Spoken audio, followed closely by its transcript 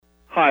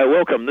Hi,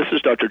 welcome. This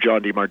is Dr.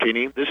 John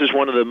DeMartini. This is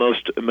one of the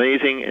most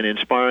amazing and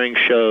inspiring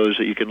shows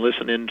that you can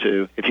listen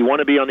into. If you want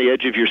to be on the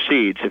edge of your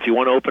seats, if you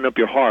want to open up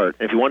your heart,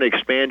 if you want to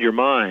expand your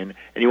mind,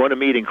 and you want to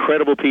meet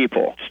incredible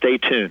people, stay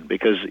tuned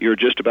because you're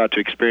just about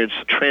to experience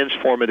a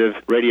transformative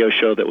radio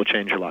show that will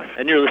change your life.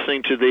 And you're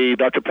listening to the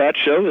Dr. Pat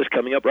Show that's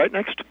coming up right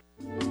next.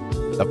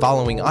 The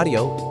following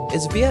audio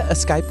is via a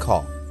Skype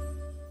call.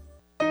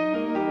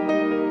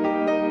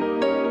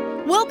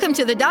 Welcome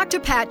to the Dr.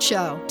 Pat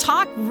Show.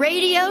 Talk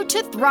radio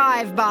to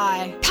thrive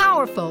by.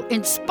 Powerful,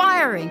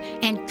 inspiring,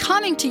 and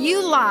coming to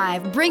you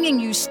live, bringing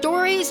you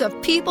stories of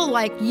people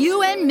like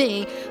you and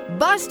me,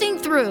 busting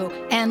through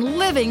and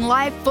living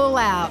life full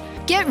out.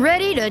 Get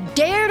ready to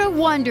dare to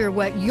wonder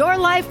what your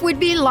life would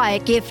be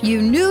like if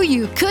you knew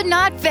you could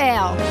not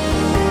fail.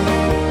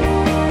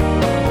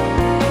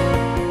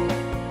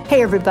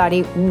 Hey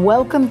everybody,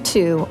 welcome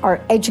to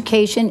our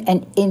education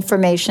and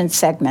information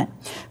segment.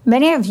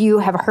 Many of you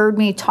have heard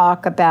me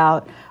talk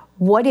about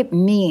what it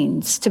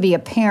means to be a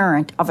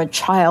parent of a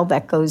child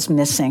that goes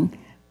missing.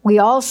 We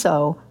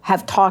also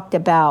have talked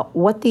about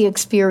what the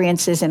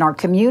experience is in our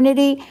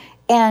community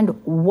and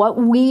what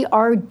we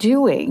are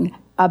doing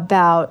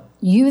about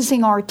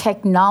using our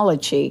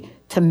technology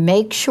to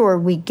make sure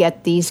we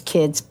get these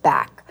kids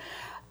back.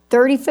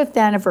 35th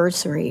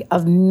anniversary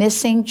of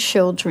Missing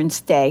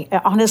Children's Day.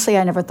 Honestly,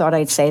 I never thought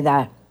I'd say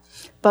that.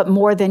 But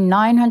more than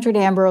 900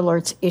 Amber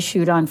Alerts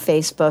issued on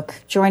Facebook.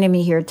 Joining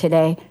me here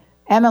today,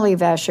 Emily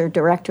Vacher,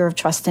 Director of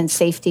Trust and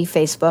Safety,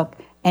 Facebook,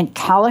 and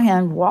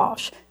Callahan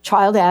Walsh,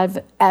 Child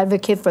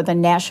Advocate for the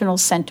National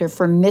Center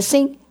for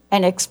Missing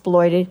and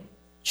Exploited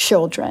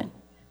Children.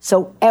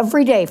 So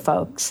every day,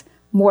 folks,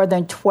 more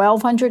than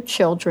 1,200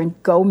 children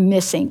go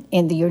missing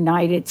in the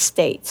United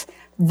States.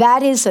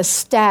 That is a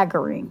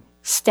staggering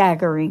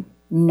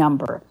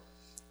number.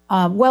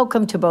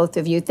 Welcome to both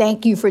of you.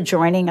 Thank you for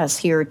joining us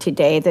here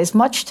today. There's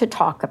much to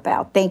talk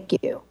about. Thank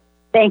you.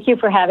 Thank you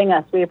for having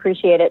us. We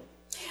appreciate it.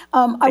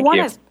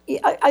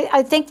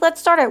 I think let's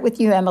start out with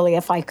you, Emily,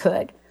 if I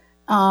could.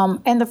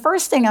 And the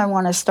first thing I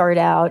want to start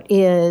out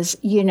is,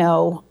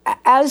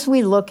 as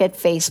we look at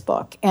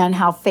Facebook and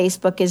how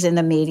Facebook is in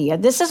the media,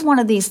 this is one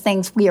of these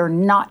things we are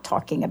not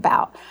talking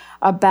about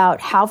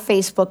how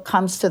Facebook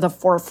comes to the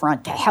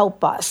forefront to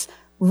help us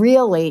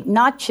really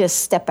not just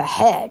step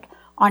ahead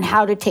on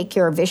how to take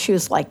care of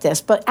issues like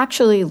this, but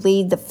actually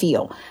lead the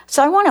field.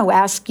 So I want to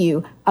ask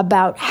you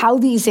about how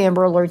these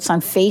Amber Alerts on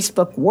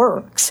Facebook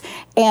works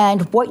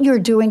and what you're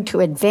doing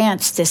to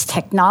advance this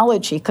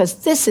technology,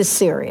 because this is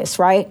serious,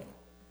 right?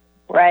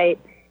 Right.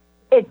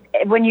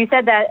 When you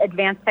said that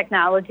advanced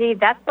technology,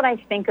 that's what I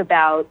think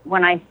about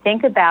when I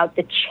think about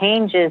the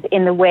changes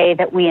in the way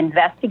that we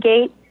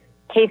investigate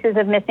cases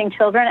of missing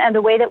children and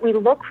the way that we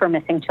look for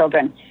missing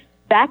children.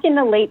 Back in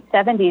the late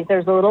 70s,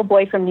 there's a little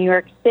boy from New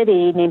York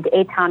City named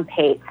Eitan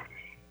Pates.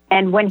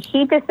 And when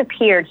he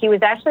disappeared, he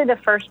was actually the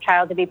first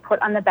child to be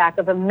put on the back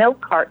of a milk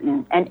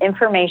carton and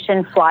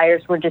information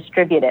flyers were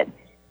distributed.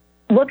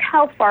 Look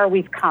how far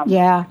we've come.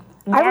 Yeah,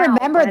 now, I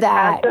remember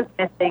that.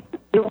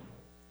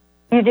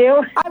 You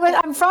do?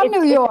 I'm from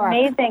New York.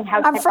 It's amazing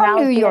how I'm from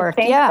New York,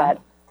 yeah.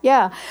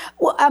 Yeah.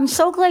 Well, I'm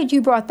so glad you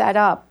brought that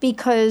up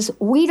because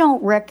we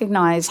don't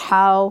recognize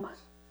how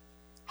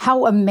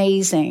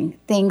amazing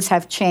things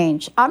have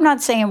changed. I'm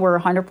not saying we're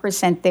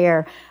 100%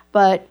 there,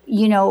 but,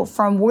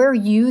 from where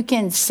you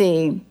can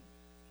see,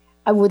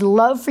 I would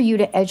love for you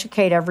to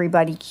educate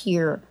everybody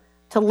here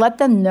to let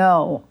them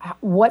know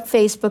what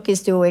Facebook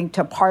is doing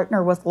to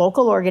partner with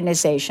local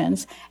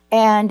organizations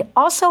and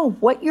also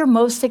what you're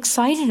most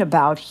excited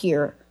about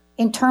here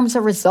in terms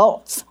of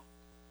results.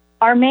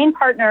 Our main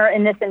partner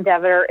in this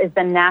endeavor is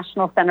the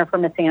National Center for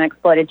Missing and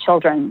Exploited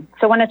Children.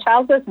 So when a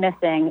child goes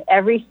missing,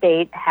 every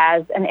state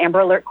has an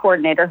Amber Alert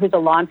coordinator who's a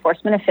law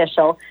enforcement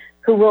official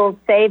who will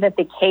say that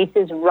the case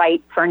is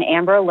right for an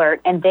Amber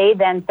Alert, and they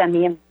then send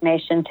the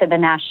information to the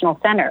National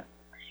Center.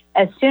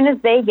 As soon as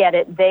they get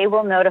it, they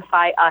will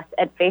notify us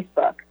at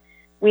Facebook.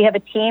 We have a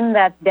team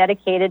that's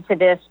dedicated to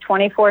this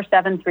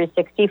 24/7,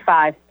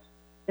 365.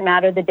 No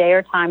matter the day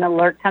or time an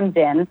alert comes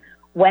in,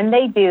 when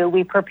they do,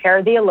 we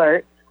prepare the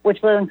alert,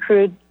 which will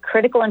include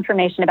critical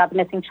information about the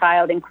missing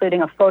child,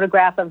 including a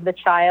photograph of the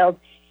child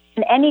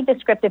and any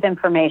descriptive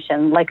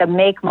information like a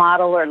make,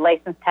 model, or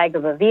license tag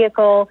of a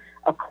vehicle,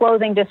 a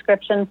clothing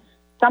description,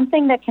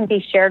 something that can be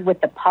shared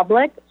with the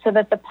public so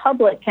that the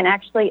public can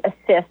actually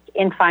assist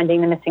in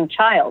finding the missing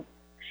child.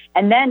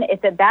 And then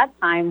it's at that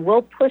time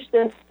we'll push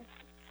this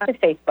to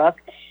Facebook.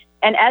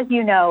 And as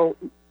you know,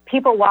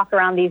 people walk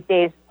around these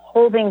days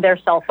holding their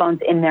cell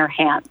phones in their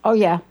hands. Oh,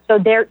 yeah. So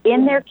they're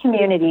in their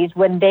communities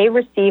when they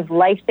receive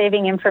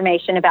life-saving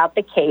information about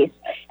the case.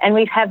 And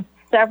we've had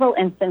several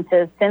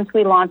instances since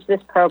we launched this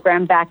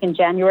program back in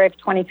January of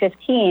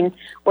 2015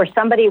 where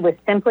somebody was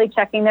simply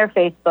checking their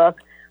Facebook,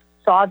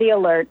 saw the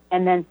alert,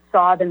 and then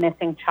saw the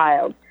missing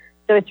child.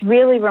 So it's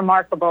really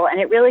remarkable, and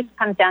it really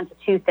comes down to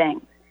two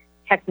things: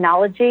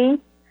 technology,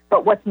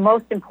 but what's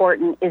most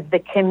important is the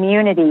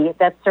community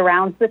that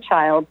surrounds the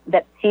child,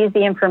 that sees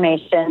the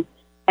information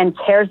and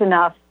cares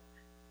enough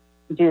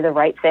do the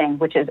right thing,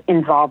 which is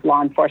involve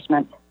law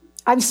enforcement.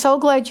 I'm so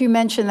glad you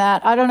mentioned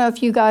that. I don't know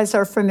if you guys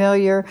are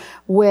familiar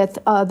with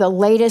the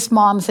latest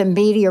Moms and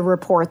Media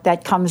report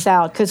that comes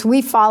out, because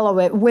we follow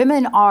it.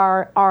 Women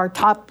are our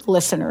top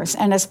listeners,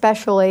 and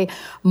especially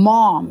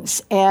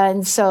moms.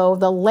 And so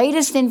the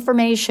latest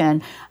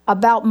information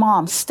about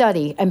moms,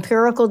 study,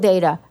 empirical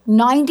data,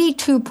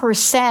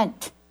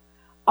 92%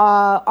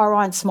 are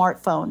on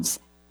smartphones.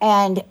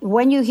 And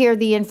when you hear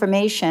the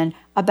information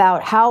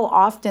about how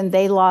often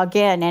they log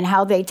in and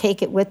how they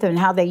take it with them and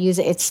how they use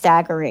it, it's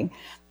staggering.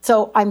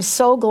 So I'm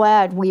so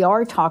glad we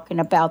are talking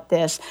about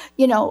this.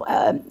 You know,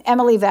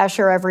 Emily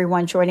Vacher,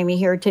 everyone joining me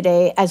here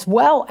today, as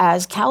well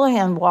as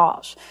Callahan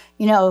Walsh.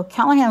 You know,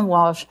 Callahan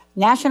Walsh,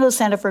 National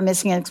Center for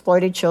Missing and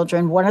Exploited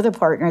Children, one of the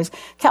partners.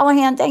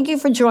 Callahan, thank you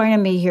for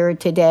joining me here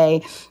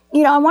today.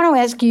 You know, I want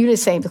to ask you the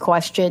same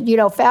question. You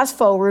know, fast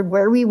forward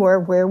where we were,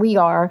 where we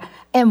are,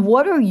 and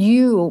what are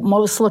you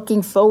most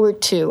looking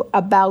forward to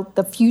about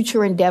the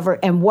future endeavor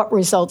and what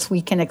results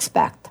we can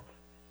expect?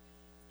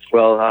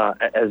 Well,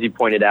 as you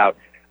pointed out,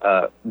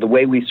 the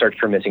way we search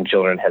for missing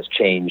children has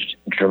changed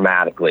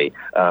dramatically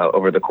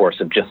over the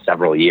course of just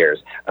several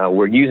years.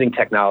 We're using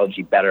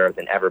technology better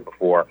than ever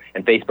before,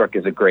 and Facebook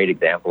is a great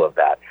example of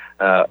that.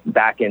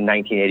 Back in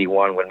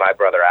 1981, when my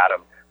brother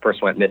Adam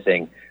first went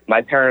missing,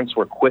 my parents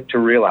were quick to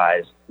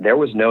realize there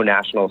was no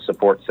national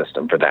support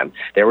system for them.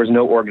 There was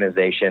no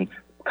organization.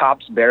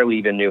 Cops barely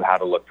even knew how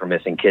to look for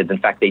missing kids. In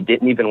fact, they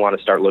didn't even want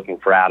to start looking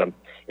for Adam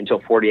until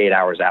 48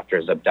 hours after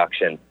his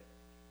abduction.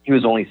 He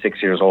was only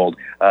 6 years old.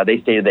 They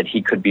stated that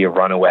he could be a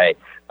runaway,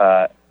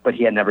 but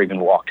he had never even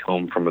walked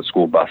home from a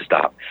school bus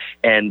stop.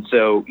 And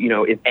so, you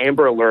know, if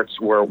Amber Alerts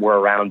were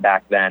around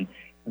back then,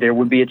 there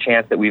would be a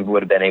chance that we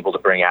would have been able to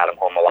bring Adam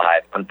home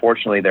alive.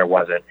 Unfortunately, there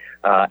wasn't.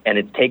 And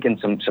it's taken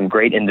some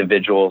great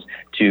individuals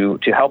to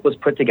help us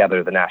put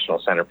together the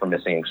National Center for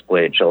Missing and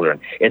Exploited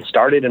Children. It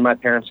started in my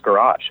parents'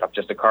 garage, off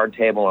just a card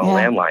table and a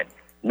landline,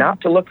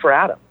 not to look for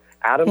Adam.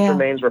 Adam's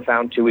remains were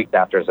found 2 weeks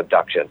after his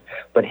abduction,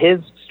 but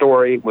his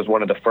story was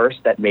one of the first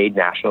that made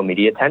national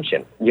media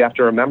attention. You have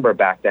to remember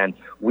back then,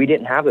 we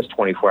didn't have this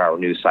 24-hour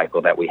news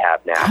cycle that we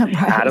have now. Right.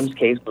 Adam's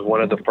case was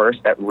one of the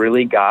first that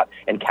really got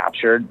and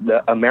captured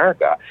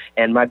America,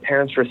 and my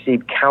parents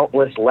received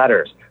countless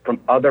letters from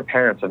other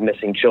parents of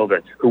missing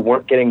children who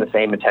weren't getting the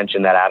same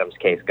attention that Adam's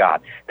case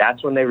got.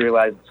 That's when they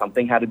realized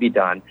something had to be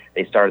done.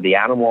 They started the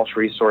Adam Walsh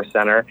Resource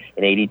Center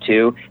in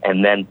 '82,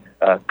 and then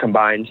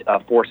combined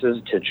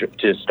forces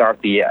to start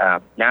the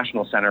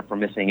National Center for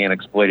Missing and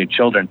Exploited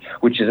Children,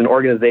 which is an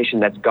organization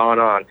that's gone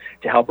on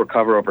to help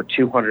recover over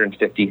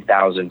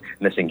 250,000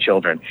 missing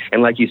children.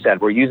 And like you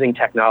said, we're using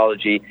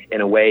technology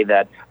in a way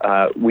that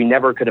we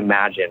never could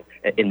imagine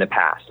in the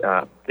past.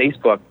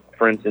 Facebook,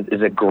 for instance,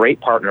 is a great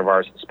partner of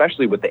ours,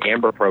 especially with the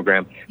Amber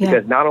program,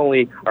 because not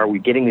only are we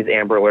getting these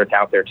Amber Alerts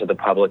out there to the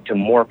public, to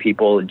more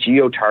people,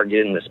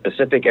 geo-targeted in the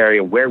specific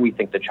area where we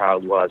think the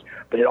child was,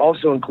 but it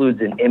also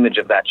includes an image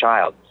of that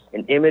child.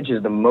 An image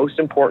is the most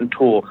important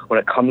tool when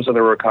it comes to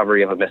the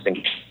recovery of a missing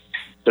child.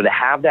 So to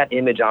have that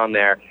image on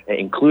there,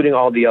 including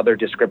all the other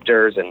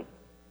descriptors and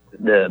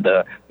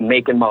the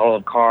make and model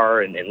of car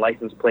and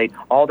license plate,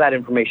 all that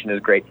information is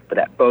great, but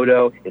that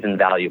photo is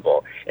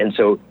invaluable. And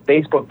so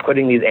Facebook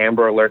putting these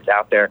Amber Alerts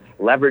out there,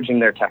 leveraging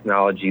their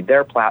technology,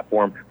 their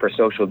platform for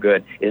social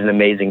good is an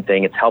amazing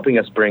thing. It's helping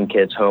us bring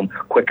kids home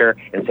quicker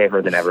and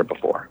safer than ever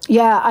before.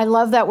 Yeah, I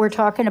love that we're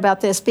talking about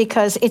this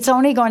because it's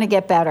only going to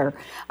get better.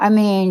 I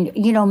mean,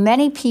 you know,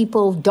 many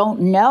people don't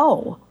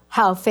know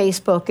how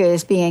Facebook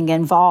is being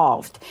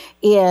involved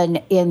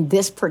in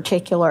this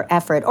particular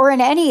effort or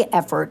in any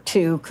effort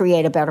to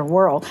create a better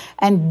world.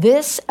 And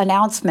this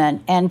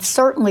announcement, and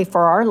certainly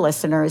for our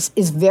listeners,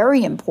 is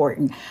very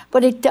important.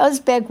 But it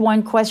does beg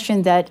one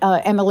question that,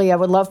 Emily, I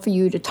would love for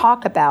you to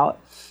talk about,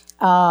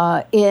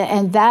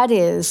 and that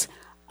is,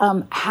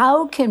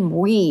 how can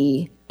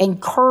we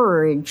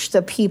encourage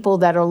the people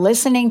that are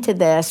listening to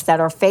this, that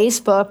are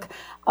Facebook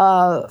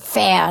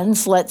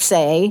fans, let's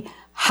say,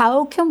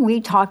 how can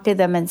we talk to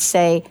them and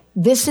say,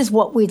 this is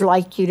what we'd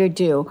like you to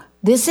do?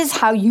 This is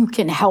how you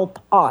can help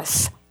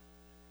us.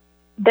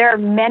 There are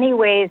many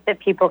ways that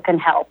people can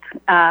help.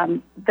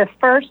 The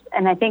first,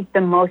 and I think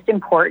the most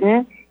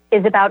important,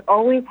 is about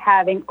always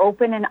having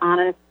open and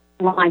honest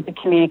lines of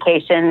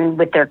communication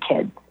with their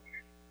kids.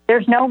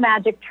 There's no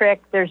magic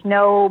trick. There's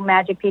no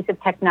magic piece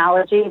of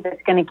technology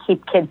that's going to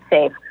keep kids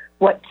safe.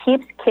 What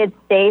keeps kids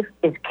safe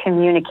is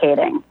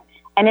communicating.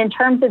 And in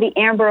terms of the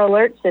Amber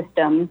Alert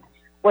system,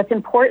 what's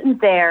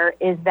important there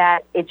is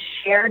that it's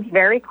shared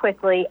very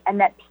quickly and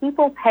that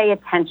people pay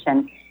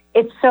attention.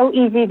 It's so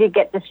easy to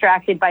get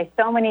distracted by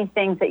so many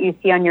things that you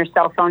see on your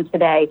cell phone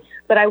today.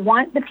 But I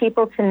want the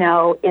people to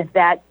know is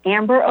that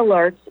Amber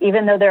Alerts,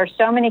 even though there are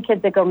so many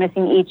kids that go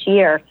missing each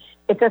year,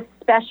 it's a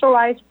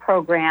specialized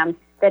program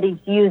that is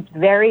used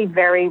very,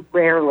 very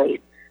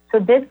rarely. So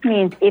this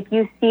means if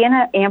you see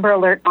an Amber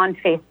Alert on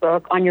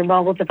Facebook, on your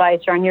mobile device,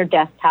 or on your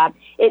desktop,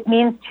 it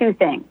means two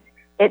things.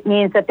 It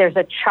means that there's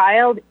a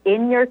child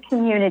in your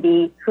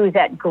community who's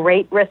at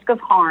great risk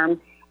of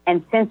harm,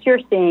 and since you're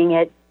seeing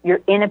it,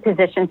 you're in a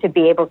position to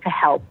be able to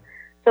help.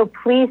 So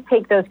please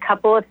take those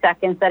couple of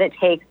seconds that it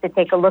takes to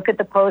take a look at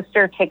the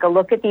poster, take a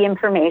look at the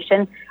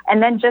information,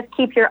 and then just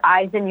keep your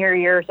eyes and your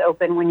ears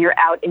open when you're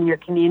out in your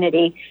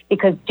community,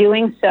 because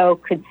doing so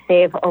could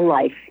save a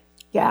life.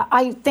 Yeah,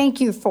 I thank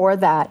you for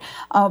that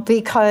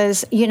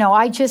because,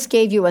 I just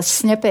gave you a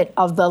snippet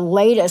of the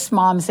latest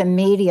Moms and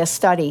Media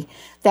study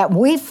that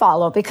we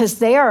follow because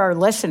they are our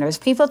listeners.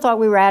 People thought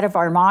we were out of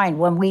our mind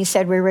when we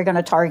said we were going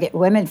to target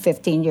women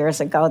 15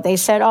 years ago. They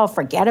said, oh,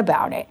 forget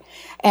about it.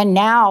 And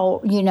now,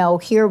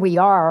 here we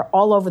are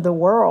all over the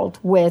world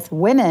with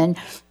women.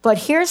 But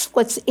here's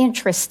what's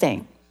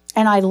interesting,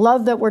 and I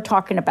love that we're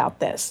talking about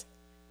this.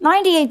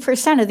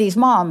 98% of these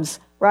moms,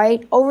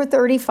 right, over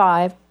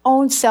 35,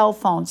 own cell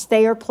phones.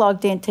 They are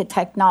plugged into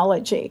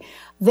technology.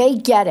 They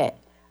get it.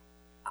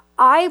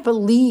 I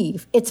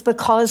believe it's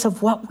because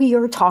of what we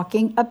are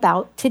talking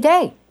about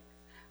today.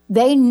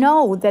 They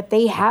know that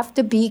they have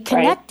to be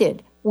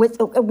connected with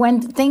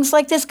when things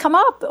like this come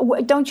up.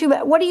 Don't you?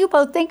 What do you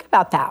both think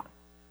about that?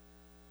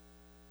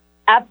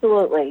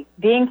 Absolutely.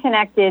 Being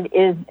connected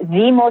is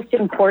the most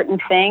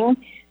important thing.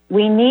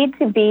 We need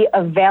to be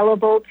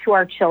available to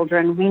our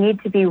children. We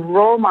need to be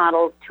role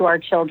models to our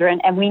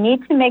children, and we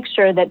need to make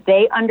sure that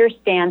they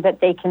understand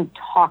that they can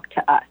talk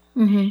to us.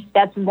 Mm-hmm.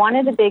 That's one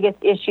of the biggest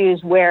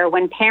issues where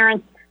when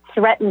parents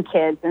threaten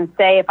kids and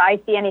say, if I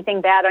see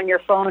anything bad on your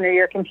phone or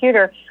your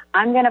computer,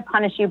 I'm going to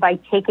punish you by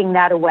taking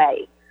that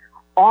away.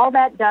 All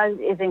that does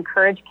is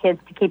encourage kids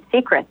to keep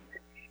secrets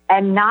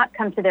and not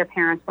come to their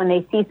parents when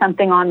they see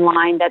something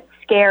online that's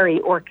scary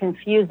or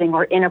confusing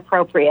or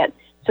inappropriate.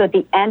 So at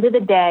the end of the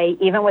day,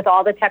 even with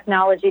all the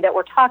technology that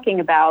we're talking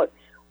about,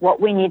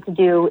 what we need to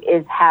do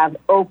is have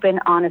open,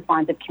 honest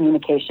lines of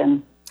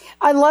communication.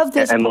 I love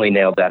this. Emily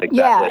nailed that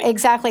exactly. Yeah,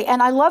 exactly.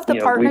 And I love the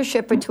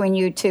partnership between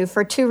you two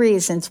for two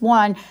reasons.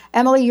 One,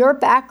 Emily, your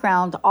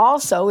background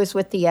also is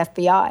with the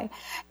FBI.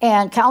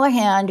 And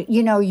Callahan,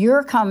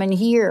 you're coming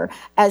here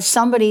as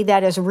somebody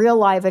that has real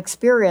life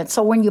experience.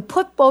 So when you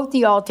put both of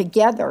y'all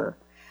together,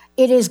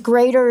 it is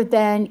greater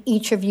than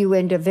each of you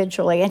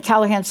individually. And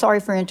Callahan,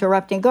 sorry for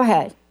interrupting. Go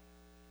ahead.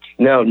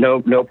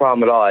 No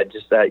problem at all. I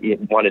just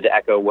wanted to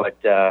echo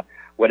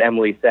what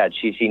Emily said.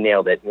 She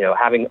nailed it.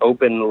 Having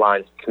open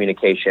lines of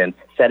communication,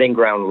 setting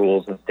ground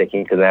rules and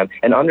sticking to them,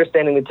 and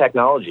understanding the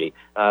technology.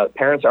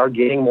 Parents are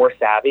getting more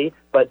savvy,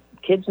 but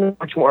kids know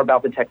much more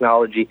about the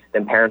technology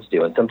than parents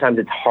do. And sometimes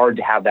it's hard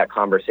to have that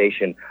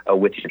conversation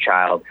with your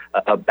child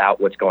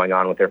about what's going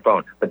on with their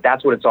phone. But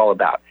that's what it's all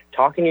about.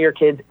 Talking to your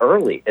kids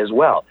early as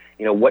well.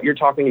 What you're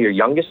talking to your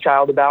youngest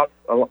child about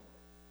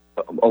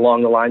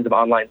along the lines of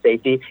online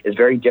safety is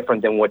very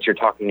different than what you're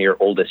talking to your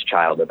oldest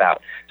child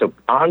about. So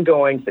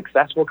ongoing,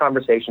 successful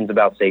conversations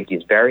about safety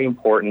is very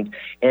important,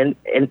 and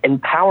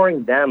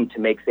empowering them to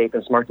make safe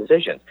and smart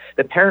decisions.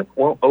 The parent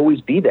won't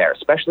always be there,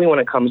 especially when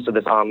it comes to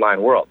this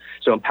online world.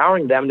 So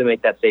empowering them to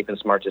make that safe and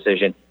smart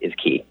decision is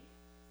key.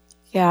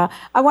 Yeah.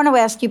 I want to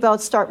ask you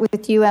both, start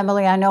with you,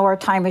 Emily. I know our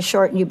time is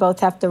short and you both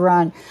have to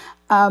run.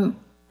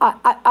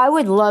 I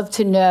would love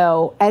to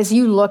know, as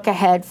you look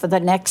ahead for the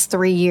next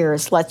 3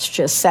 years, let's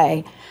just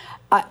say,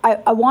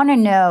 I want to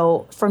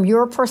know from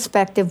your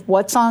perspective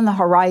what's on the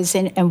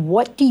horizon and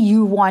what do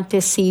you want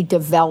to see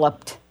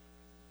developed?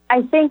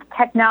 I think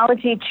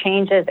technology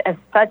changes at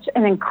such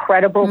an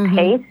incredible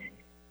pace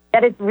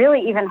that it's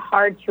really even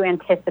hard to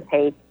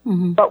anticipate.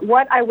 Mm-hmm. But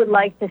what I would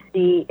like to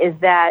see is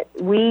that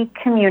we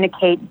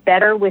communicate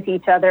better with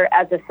each other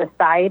as a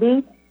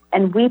society,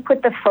 and we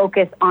put the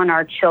focus on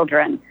our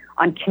children,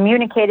 on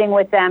communicating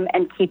with them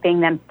and keeping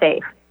them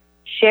safe,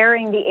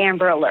 sharing the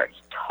Amber Alerts,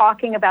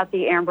 talking about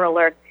the Amber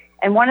Alerts.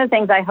 And one of the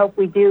things I hope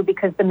we do,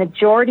 because the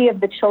majority of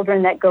the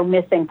children that go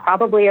missing,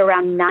 probably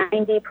around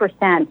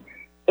 90%,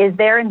 is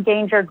they're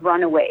endangered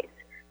runaways.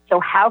 So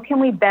how can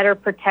we better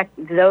protect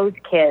those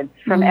kids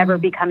from ever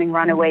becoming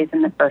runaways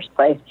in the first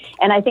place?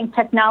 And I think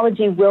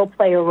technology will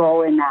play a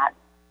role in that.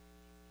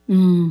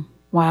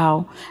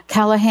 Wow.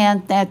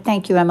 Callahan,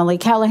 thank you, Emily.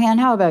 Callahan,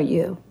 how about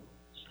you?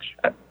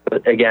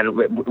 Again,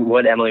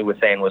 what Emily was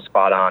saying was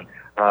spot on.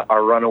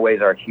 Our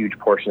runaways are a huge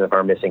portion of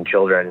our missing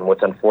children. And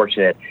what's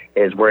unfortunate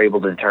is we're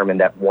able to determine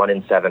that 1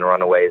 in 7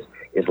 runaways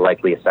is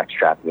likely a sex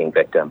trafficking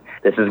victim.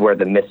 This is where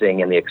the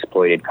missing and the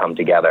exploited come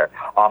together.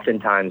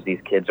 Oftentimes, these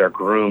kids are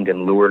groomed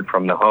and lured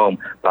from the home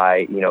by,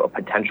 a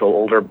potential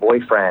older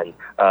boyfriend,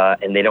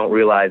 and they don't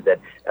realize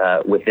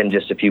that within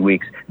just a few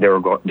weeks, they're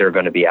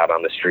going to be out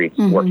on the streets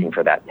working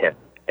for that pimp.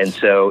 And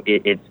so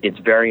it's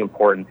very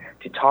important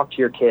to talk to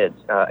your kids.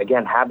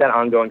 Again, have that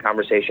ongoing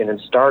conversation and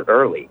start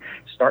early.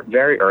 Start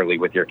very early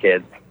with your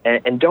kids.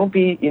 And don't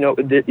be, you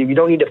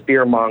don't need to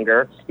fear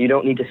monger. You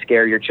don't need to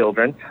scare your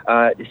children.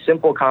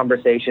 Simple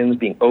conversations,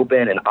 being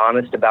open and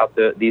honest about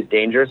these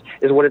dangers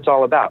is what it's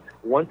all about.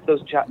 Once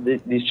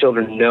these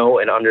children know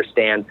and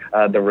understand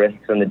the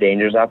risks and the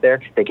dangers out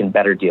there, they can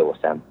better deal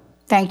with them.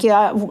 Thank you.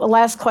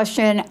 Last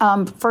question.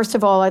 First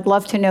of all, I'd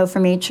love to know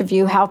from each of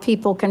you how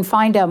people can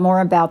find out more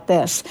about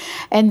this.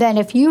 And then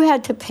if you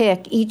had to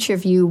pick, each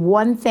of you,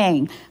 one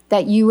thing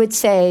that you would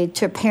say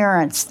to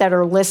parents that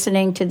are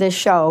listening to this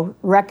show,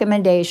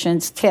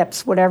 recommendations,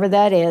 tips, whatever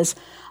that is,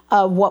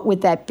 what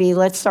would that be?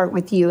 Let's start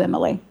with you,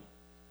 Emily.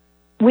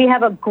 We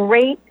have a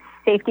great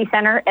safety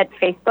center at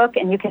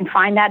Facebook, and you can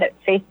find that at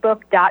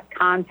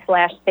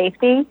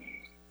facebook.com/safety.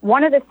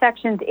 One of the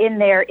sections in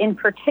there in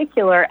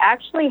particular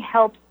actually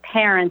helps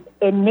parents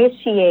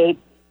initiate,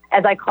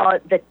 as I call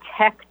it, the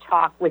tech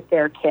talk with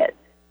their kids.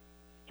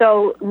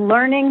 So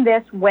learning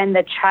this when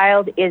the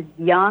child is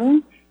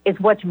young is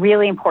what's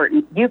really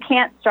important. You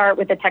can't start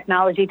with a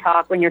technology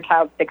talk when your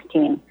child's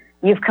 16.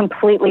 You've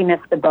completely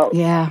missed the boat.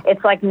 Yeah.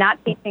 It's like not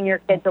teaching your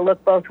kid to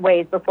look both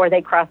ways before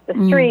they cross the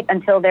street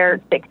until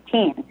they're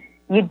 16.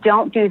 You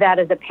don't do that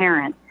as a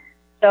parent.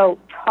 So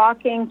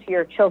talking to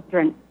your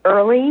children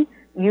early,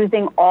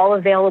 using all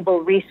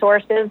available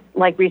resources,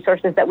 like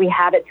resources that we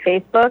have at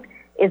Facebook,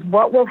 is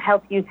what will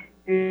help you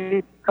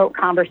through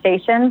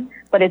conversations,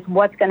 but it's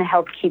what's going to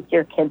help keep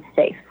your kids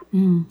safe.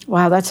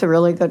 Wow, that's a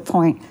really good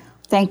point.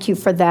 Thank you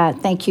for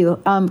that. Thank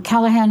you.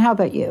 Callahan, how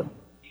about you?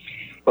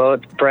 Well,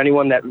 for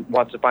anyone that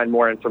wants to find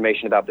more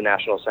information about the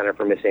National Center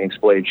for Missing and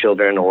Exploited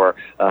Children or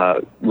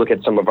look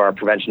at some of our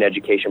prevention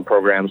education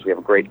programs, we have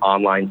a great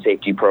online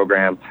safety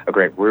program, a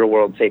great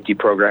real-world safety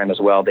program as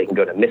well. They can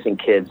go to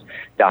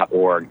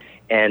missingkids.org.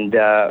 And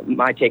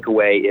my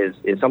takeaway is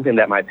something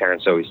that my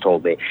parents always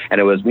told me,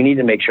 and it was, we need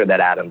to make sure that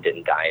Adam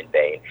didn't die in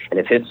vain. And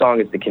if his song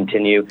is to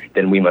continue,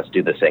 then we must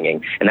do the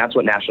singing. And that's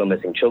what National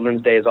Missing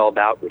Children's Day is all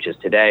about, which is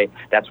today.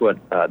 That's what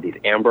these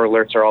Amber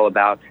Alerts are all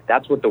about.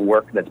 That's what the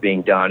work that's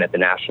being done at the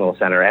National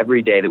Center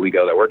every day that we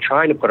go there. We're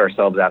trying to put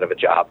ourselves out of a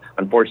job.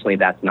 Unfortunately,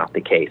 that's not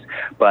the case.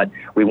 But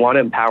we want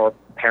to empower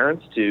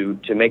parents to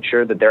make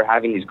sure that they're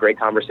having these great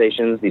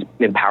conversations, these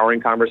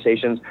empowering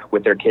conversations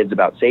with their kids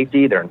about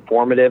safety. They're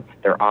informative,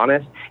 they're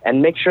honest,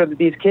 and make sure that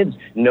these kids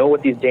know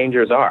what these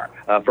dangers are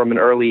from an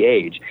early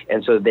age,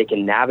 and so that they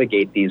can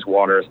navigate these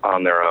waters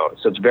on their own.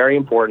 So it's very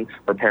important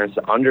for parents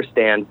to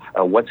understand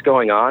what's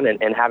going on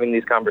and having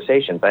these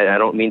conversations. I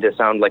don't mean to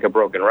sound like a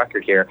broken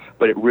record here,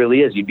 but it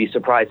really is. You'd be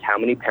surprised how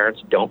many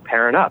parents don't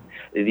parent up.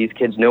 These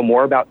kids know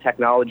more about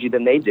technology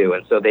than they do,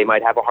 and so they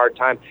might have a hard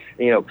time,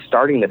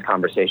 starting this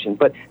conversation.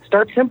 But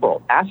start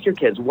simple. Ask your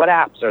kids, what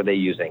apps are they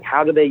using?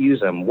 How do they use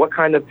them? What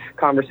kind of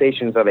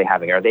conversations are they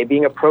having? Are they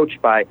being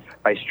approached by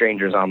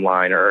strangers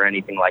online or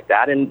anything like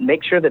that? And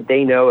make sure that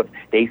they know if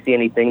they see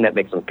anything that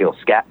makes them feel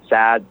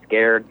sad,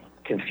 scared,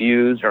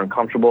 confused, or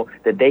uncomfortable,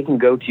 that they can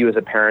go to you as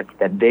a parent,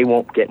 that they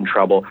won't get in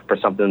trouble for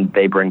something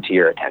they bring to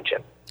your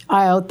attention.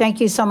 Oh,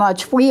 thank you so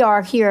much. We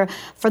are here.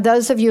 For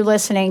those of you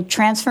listening,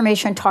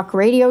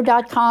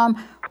 transformationtalkradio.com.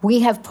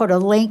 We have put a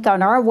link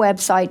on our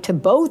website to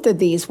both of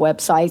these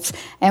websites,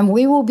 and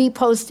we will be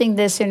posting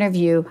this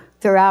interview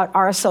throughout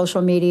our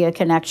social media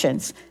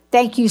connections.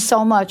 Thank you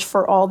so much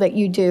for all that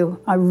you do.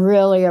 I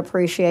really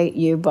appreciate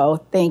you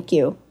both. Thank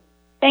you.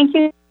 Thank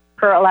you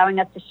for allowing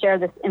us to share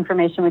this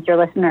information with your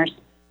listeners.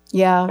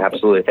 Yeah.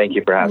 Absolutely. Thank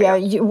you for having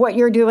us. What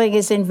you're doing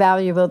is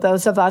invaluable.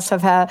 Those of us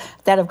that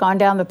have gone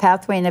down the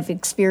pathway and have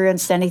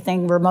experienced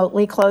anything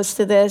remotely close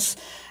to this,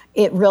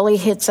 it really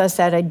hits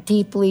us at a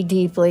deeply,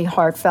 deeply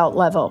heartfelt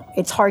level.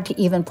 It's hard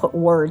to even put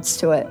words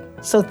to it.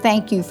 So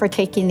thank you for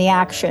taking the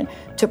action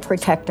to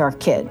protect our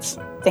kids.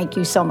 Thank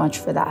you so much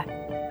for that.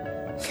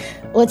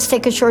 Let's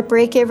take a short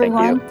break,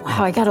 everyone.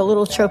 Wow, I got a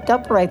little choked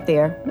up right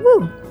there.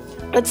 Woo.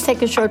 Let's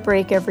take a short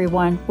break,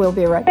 everyone. We'll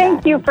be right back.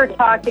 Thank you for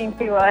talking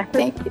to us.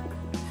 Thank you.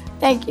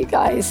 Thank you,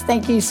 guys.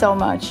 Thank you so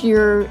much.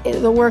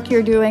 The work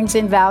you're doing is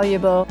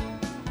invaluable.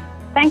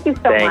 Thank you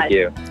so much. Thank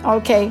you.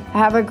 Okay,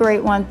 have a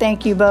great one.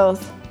 Thank you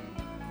both.